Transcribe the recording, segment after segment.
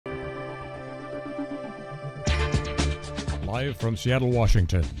Live from Seattle,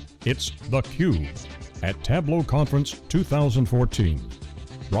 Washington, it's theCUBE at Tableau Conference 2014.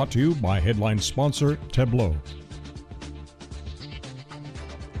 Brought to you by headline sponsor Tableau.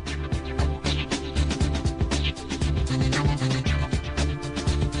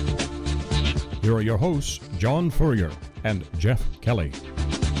 Here are your hosts, John Furrier and Jeff Kelly.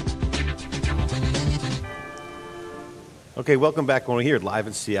 Okay, welcome back. We're here live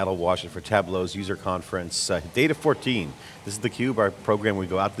in Seattle, Washington for Tableau's user conference, Data 14. This is theCUBE, our program. We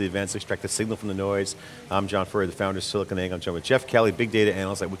go out to the events, extract the signal from the noise. I'm John Furrier, the founder of SiliconANGLE. I'm joined with Jeff Kelly, big data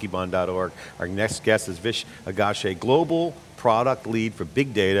analyst at wikibon.org. Our next guest is Vishwas Agashe, global product lead for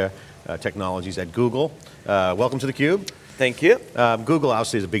big data technologies at Google. Welcome to theCUBE. Thank you. Google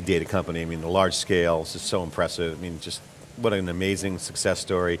obviously is a big data company. I mean, the large scale is just so impressive. I mean, just what an amazing success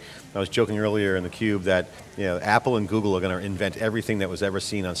story. I was joking earlier in theCUBE that Apple and Google are going to invent everything that was ever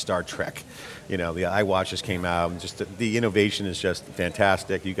seen on Star Trek. The iWatches came out, and just the innovation is just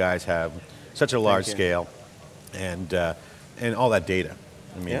fantastic. You guys have such a large scale and all that data.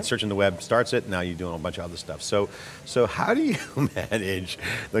 I mean, searching the web starts it, now you're doing a bunch of other stuff. So how do you manage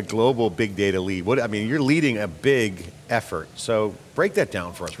the global big data lead? I mean, you're leading a big effort, so break that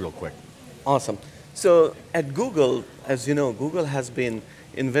down for us real quick. Awesome. So at Google, as you know, Google has been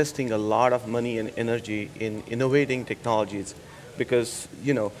investing a lot of money and energy in innovating technologies because,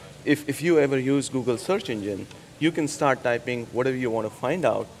 if you ever use Google search engine, you can start typing whatever you want to find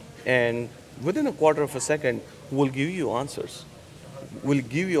out, and within a quarter of a second, we'll give you answers. We'll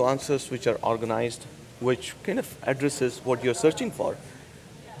give you answers which are organized, which kind of addresses what you're searching for.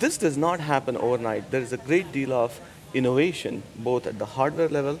 This does not happen overnight. There is a great deal of innovation, both at the hardware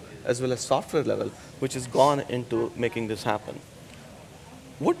level as well as software level, which has gone into making this happen.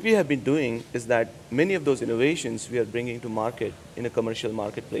 What we have been doing is that many of those innovations we are bringing to market in a commercial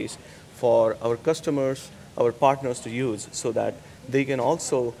marketplace for our customers, our partners to use so that they can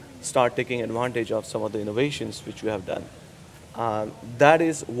also start taking advantage of some of the innovations which we have done. That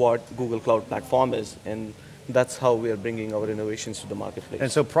is what Google Cloud Platform is, and that's how we are bringing our innovations to the marketplace.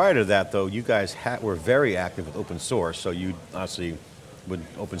 And so prior to that though, you guys were very active with open source, so you obviously would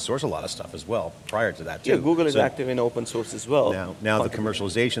open source a lot of stuff as well prior to that too. Yeah, Google is active in open source as well. Now the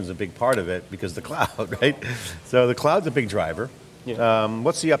commercialization is a big part of it because the cloud, right? So the cloud's a big driver. Yeah.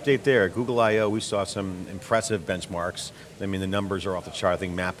 What's the update there? Google I/O, we saw some impressive benchmarks. I mean, the numbers are off the chart. I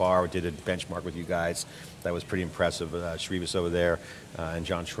think MapR did a benchmark with you guys. That was pretty impressive. Shrivas over there and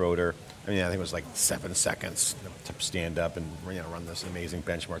John Schroeder. I mean, I think it was like 7 seconds to stand up and run this amazing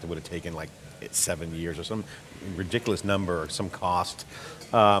benchmark that would have taken like 7 years or some ridiculous number or some cost.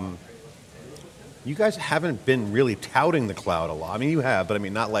 You guys haven't been really touting the cloud a lot. I mean, you have, but I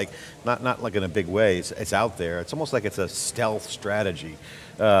mean, not like in a big way. It's out there. It's almost like it's a stealth strategy,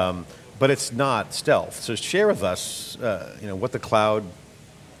 but it's not stealth. So share with us, what the cloud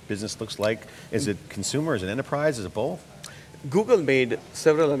business looks like. Is it consumer? Is it enterprise? Is it both? Google made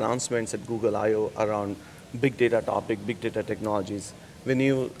several announcements at Google I/O around big data topic, big data technologies. When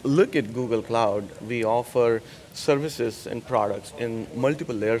you look at Google Cloud, we offer services and products in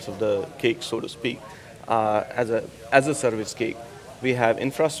multiple layers of the cake, so to speak, as a service cake. We have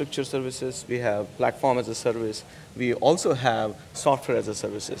infrastructure services, we have platform as a service, we also have software as a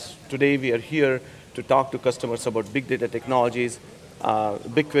services. Today we are here to talk to customers about big data technologies.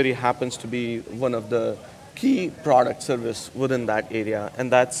 BigQuery happens to be one of the key product service within that area,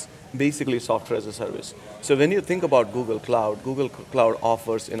 and that's basically software as a service. So when you think about Google Cloud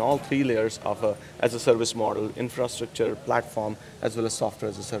offers in all 3 layers of as a service model, infrastructure, platform, as well as software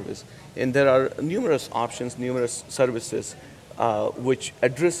as a service. And there are numerous options, numerous services which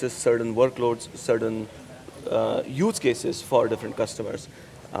addresses certain workloads, certain use cases for different customers.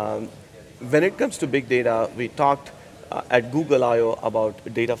 When it comes to big data, we talked at Google I/O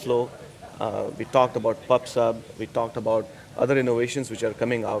about data flow. We talked about PubSub, we talked about other innovations which are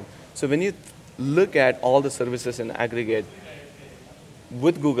coming out. So when you look at all the services in aggregate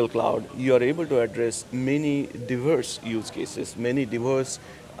with Google Cloud, you are able to address many diverse use cases, many diverse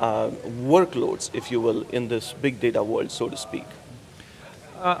workloads, if you will, in this big data world, so to speak.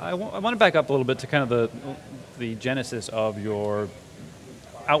 I want to back up a little bit to kind of the genesis of your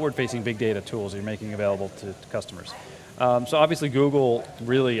outward-facing big data tools that you're making available to customers. So obviously Google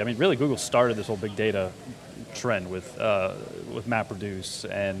really Google started this whole big data trend with MapReduce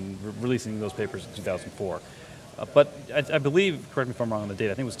and releasing those papers in 2004. But I believe, correct me if I'm wrong on the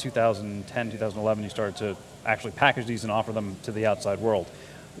date, I think it was 2010, 2011 you started to actually package these and offer them to the outside world.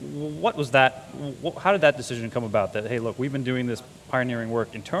 What was that, how did that decision come about that, hey look, we've been doing this pioneering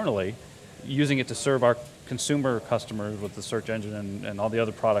work internally, using it to serve our consumer customers with the search engine and all the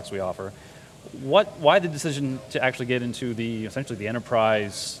other products we offer. why the decision to actually get into essentially the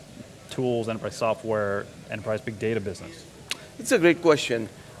enterprise tools, enterprise software, enterprise big data business? It's a great question.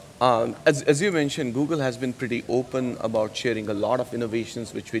 As you mentioned, Google has been pretty open about sharing a lot of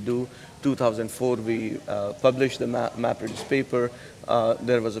innovations which we do. 2004, we published the MapReduce paper.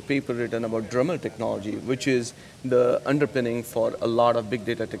 There was a paper written about Dremel technology, which is the underpinning for a lot of big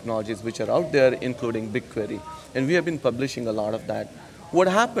data technologies which are out there, including BigQuery. And we have been publishing a lot of that. What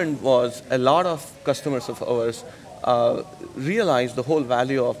happened was a lot of customers of ours realized the whole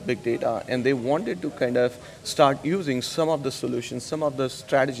value of big data, and they wanted to kind of start using some of the solutions, some of the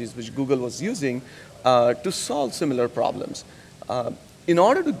strategies which Google was using to solve similar problems. In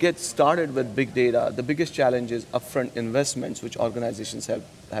order to get started with big data, the biggest challenge is upfront investments, which organizations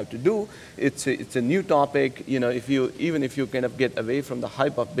have to do. It's a new topic. You know, even if you kind of get away from the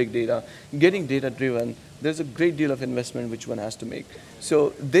hype of big data, getting data driven, there's a great deal of investment which one has to make. So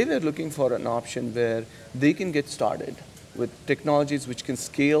they were looking for an option where they can get started with technologies which can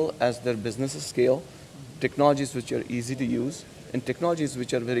scale as their businesses scale, technologies which are easy to use, and technologies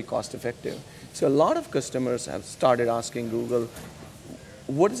which are very cost effective. So a lot of customers have started asking Google,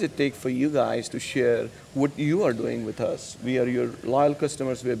 what does it take for you guys to share what you are doing with us? We are your loyal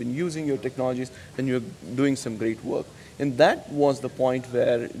customers, we have been using your technologies, and you're doing some great work. And that was the point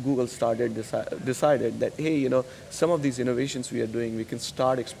where Google decided that, hey, you know, some of these innovations we are doing, we can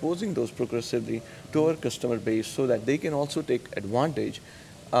start exposing those progressively to our customer base so that they can also take advantage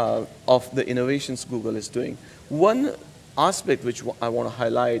of the innovations Google is doing. One aspect which I want to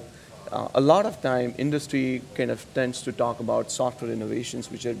highlight, a lot of time industry kind of tends to talk about software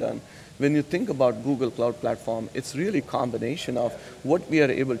innovations which are done. When you think about Google Cloud Platform, it's really a combination of what we are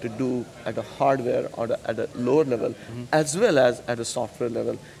able to do at a hardware or at a lower level, as well as at a software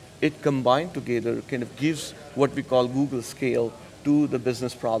level. It combined together kind of gives what we call Google scale to the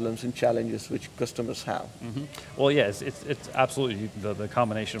business problems and challenges which customers have. Well, yeah, it's absolutely the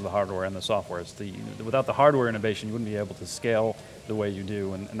combination of the hardware and the software. Without the hardware innovation, you wouldn't be able to scale the way you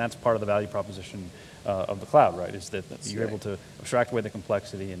do, and that's part of the value proposition of the cloud, right? Is that you're able to abstract away the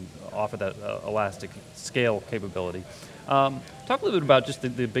complexity and offer that elastic scale capability. Talk a little bit about just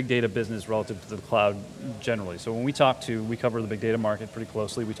the big data business relative to the cloud generally. So when we cover the big data market pretty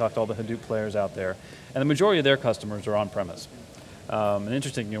closely. We talk to all the Hadoop players out there, and the majority of their customers are on-premise. And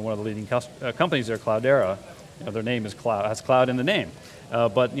interesting, you know, one of the leading companies there, Cloudera, you know, their name is cloud, has cloud in the name,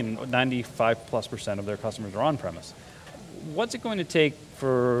 but you know, 95+% of their customers are on-premise. What's it going to take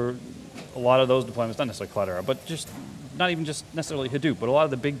for a lot of those deployments, not necessarily Cloudera, but not even just necessarily Hadoop, but a lot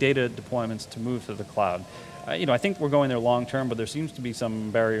of the big data deployments to move to the cloud? You know, I think we're going there long term, but there seems to be some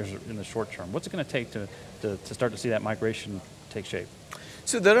barriers in the short term. What's it going to take to start to see that migration take shape?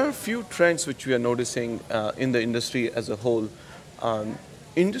 So there are a few trends which we are noticing in the industry as a whole.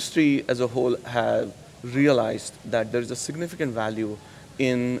 Industry as a whole have realized that there is a significant value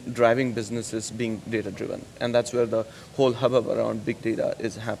in driving businesses being data driven, and that's where the whole hubbub around big data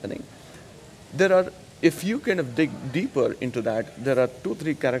is happening. If you kind of dig deeper into that, there are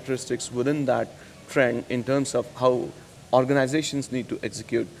 2-3 characteristics within that trend in terms of how organizations need to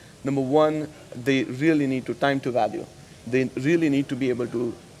execute. Number one, they really need to time to value. They really need to be able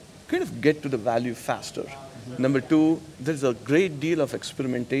to kind of get to the value faster. Number two, there's a great deal of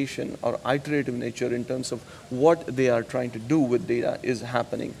experimentation or iterative nature in terms of what they are trying to do with data is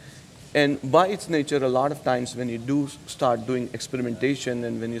happening. And by its nature, a lot of times when you do start doing experimentation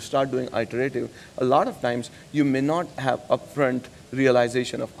and when you start doing iterative, a lot of times you may not have upfront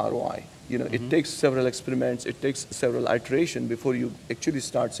realization of ROI. You know, it takes several experiments, it takes several iterations before you actually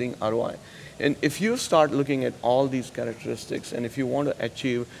start seeing ROI. And if you start looking at all these characteristics, and if you want to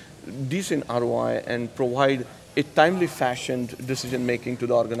achieve decent ROI and provide a timely fashioned decision making to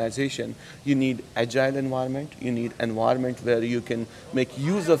the organization, you need agile environment, you need environment where you can make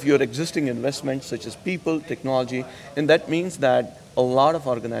use of your existing investments such as people, technology, and that means that a lot of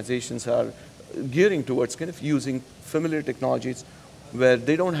organizations are gearing towards kind of using familiar technologies where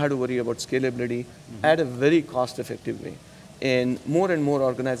they don't have to worry about scalability at a very cost effective way. And more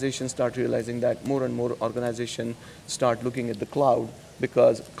organizations start realizing that, more and more organizations start looking at the cloud,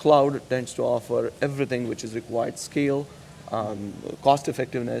 because cloud tends to offer everything which is required: scale, cost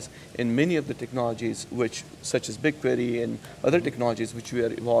effectiveness, and many of the technologies such as BigQuery and other technologies which we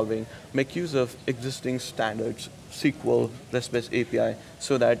are evolving make use of existing standards, SQL, REST-based API,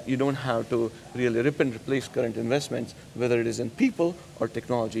 so that you don't have to really rip and replace current investments, whether it is in people or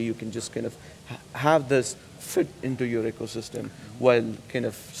technology. You can just kind of have this fit into your ecosystem while kind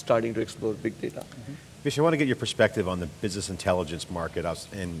of starting to explore big data. Vish, I want to get your perspective on the business intelligence market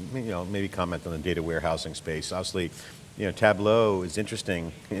and maybe comment on the data warehousing space. Obviously, Tableau is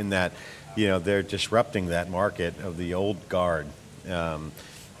interesting in that, they're disrupting that market of the old guard,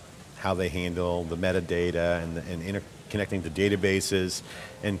 how they handle the metadata and interconnecting the databases,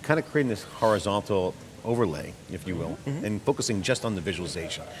 and kind of creating this horizontal overlay, if you will, and focusing just on the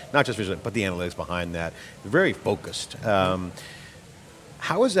visualization. Not just visualization, but the analytics behind that. Very focused.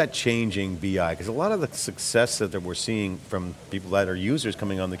 How is that changing BI? Because a lot of the success that we're seeing from people that are users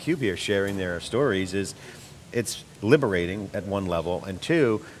coming on theCUBE here, sharing their stories, is it's liberating at one level, and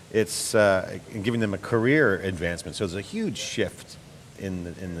two, it's giving them a career advancement. So there's a huge shift in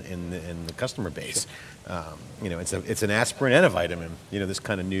the customer base. Sure. It's an aspirin and a vitamin. This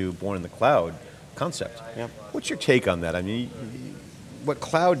kind of new born in the cloud concept. Yep. What's your take on that? I mean, what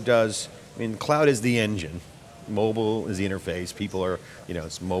cloud does? I mean, cloud is the engine. Mobile is the interface. People are,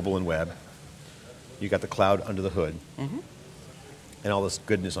 it's mobile and web. You got the cloud under the hood, and all this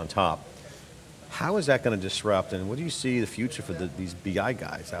goodness on top. How is that going to disrupt, and what do you see the future for these BI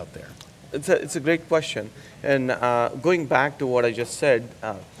guys out there? It's a great question, and going back to what I just said,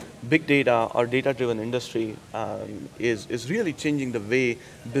 big data or data-driven industry is really changing the way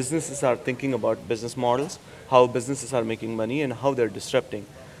businesses are thinking about business models, how businesses are making money, and how they're disrupting.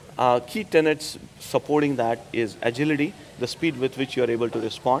 Key tenets supporting that is agility, the speed with which you are able to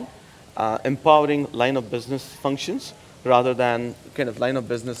respond, empowering line of business functions rather than kind of line of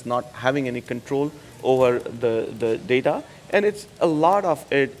business not having any control over the data, and a lot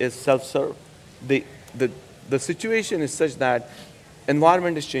of it is self-serve. The situation is such that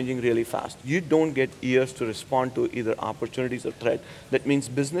environment is changing really fast. You don't get years to respond to either opportunities or threat. That means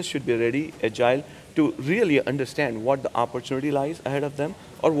business should be ready, agile, to really understand what the opportunity lies ahead of them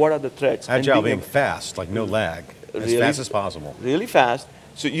or what are the threats. Agile being fast, like no lag, as fast as possible. Really fast.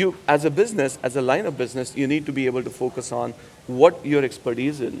 So you, as a business, as a line of business, you need to be able to focus on what your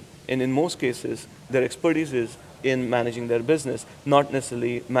expertise in. And in most cases, their expertise is in managing their business, not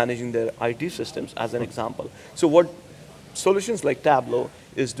necessarily managing their IT systems, as an example. So what solutions like Tableau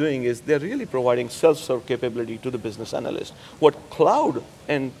is doing is they're really providing self-serve capability to the business analyst. What cloud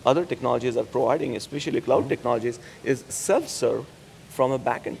and other technologies are providing, especially cloud technologies, is self-serve from a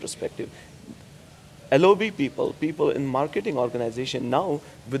back-end perspective. LOB people in marketing organization now,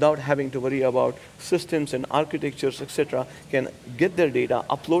 without having to worry about systems and architectures, etc., can get their data,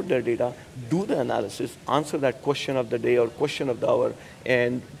 upload their data, do the analysis, answer that question of the day or question of the hour,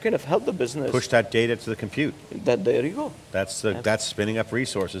 and kind of help the business. Push that data to the compute. There you go. That's spinning up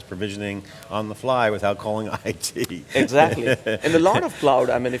resources, provisioning on the fly without calling IT. Exactly. And a lot of cloud,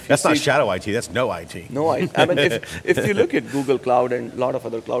 I mean, if you That's not shadow IT, that's no IT. No IT. I mean, if you look at Google Cloud and a lot of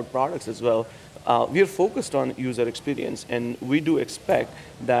other cloud products as well, we are focused on user experience, and we do expect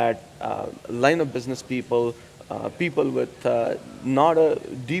that line of business people, people with not a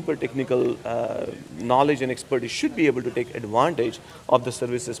deeper technical knowledge and expertise should be able to take advantage of the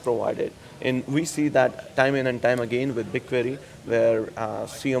services provided. And we see that time in and time again with BigQuery, where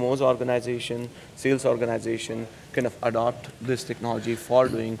CMO's organization, sales organization kind of adopt this technology for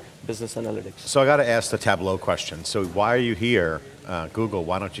doing business analytics. So I got to ask the Tableau question. So why are you here, Google?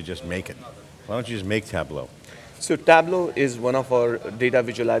 Why don't you just make it? Why don't you just make Tableau? So Tableau is one of our data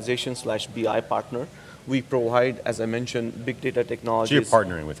visualization / BI partner. We provide, as I mentioned, big data technologies. So you're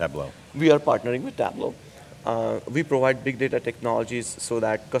partnering with Tableau? We are partnering with Tableau. We provide big data technologies so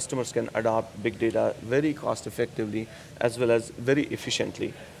that customers can adopt big data very cost effectively as well as very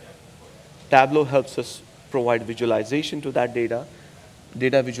efficiently. Tableau helps us provide visualization to that data.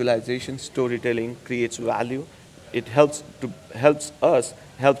 Data visualization, storytelling creates value. It helps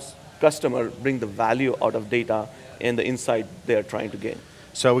customer bring the value out of data and the insight they're trying to gain.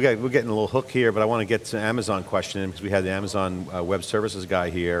 So we're getting a little hook here, but I want to get to Amazon question because we had the Amazon Web Services guy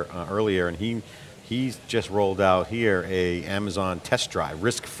here earlier, and he's just rolled out here a Amazon test drive,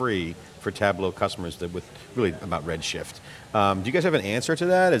 risk-free for Tableau customers with really about Redshift. Do you guys have an answer to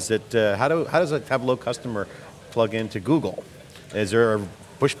that? Is it how does a Tableau customer plug into Google? Is there a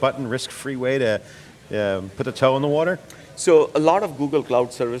push button risk-free way to put the toe in the water? So a lot of Google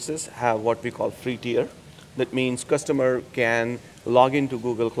Cloud services have what we call free tier. That means customer can log into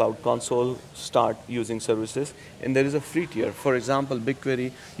Google Cloud Console, start using services, and there is a free tier. For example,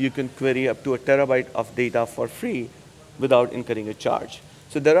 BigQuery, you can query up to 1 terabyte of data for free without incurring a charge.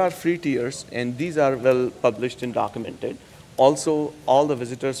 So there are free tiers, and these are well published and documented. Also, all the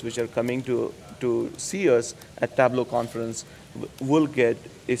visitors which are coming to see us at Tableau conference will get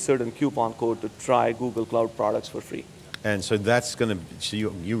a certain coupon code to try Google Cloud products for free. And so that's going to, so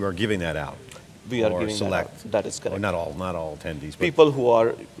you are giving that out? We are giving that out. That is correct. Or not all attendees. But people who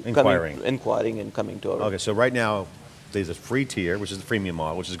are inquiring and coming to our. Okay, so right now there's a free tier, which is the freemium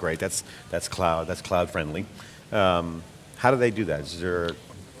model, which is great. That's cloud friendly. How do they do that? Is there a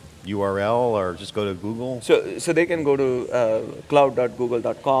URL or just go to Google? So they can go to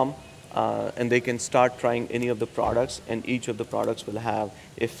cloud.google.com and they can start trying any of the products, and each of the products will have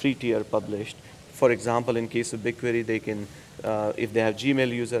a free tier published. For example, in case of BigQuery, they can, if they have Gmail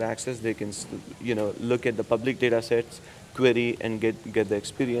user access, they can look at the public data sets, query and get the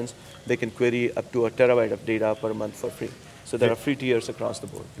experience. They can query up to 1 terabyte of data per month for free. So there are free tiers across the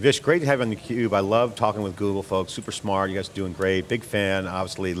board. Vish, great to have you on theCUBE. I love talking with Google folks, super smart, you guys are doing great. Big fan,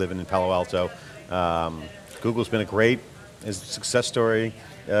 obviously living in Palo Alto. Google's been a great success story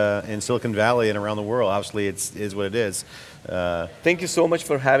in Silicon Valley and around the world. Obviously it is what it is. Thank you so much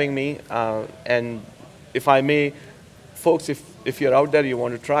for having me. And if I may, folks, if you're out there, you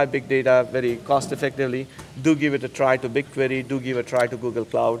want to try big data very cost effectively, do give it a try to BigQuery, do give it a try to Google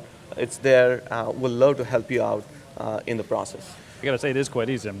Cloud. It's there, we'll love to help you out in the process. I got to say, it is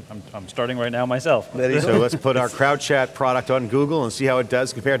quite easy. I'm starting right now myself. So let's put our CrowdChat product on Google and see how it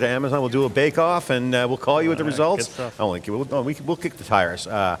does compared to Amazon. We'll do a bake-off and we'll call you with the results. Good stuff. We'll kick the tires.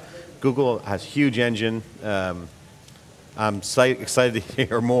 Google has a huge engine. I'm excited to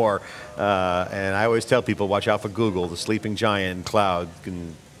hear more. And I always tell people, watch out for Google. The sleeping giant cloud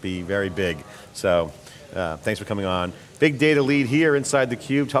can be very big. So thanks for coming on. Big data lead here inside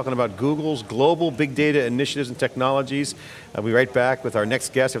theCUBE, talking about Google's global big data initiatives and technologies. We'll be right back with our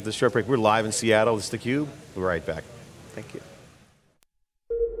next guest after this short break. We're live in Seattle. This is theCUBE. We'll be right back. Thank you.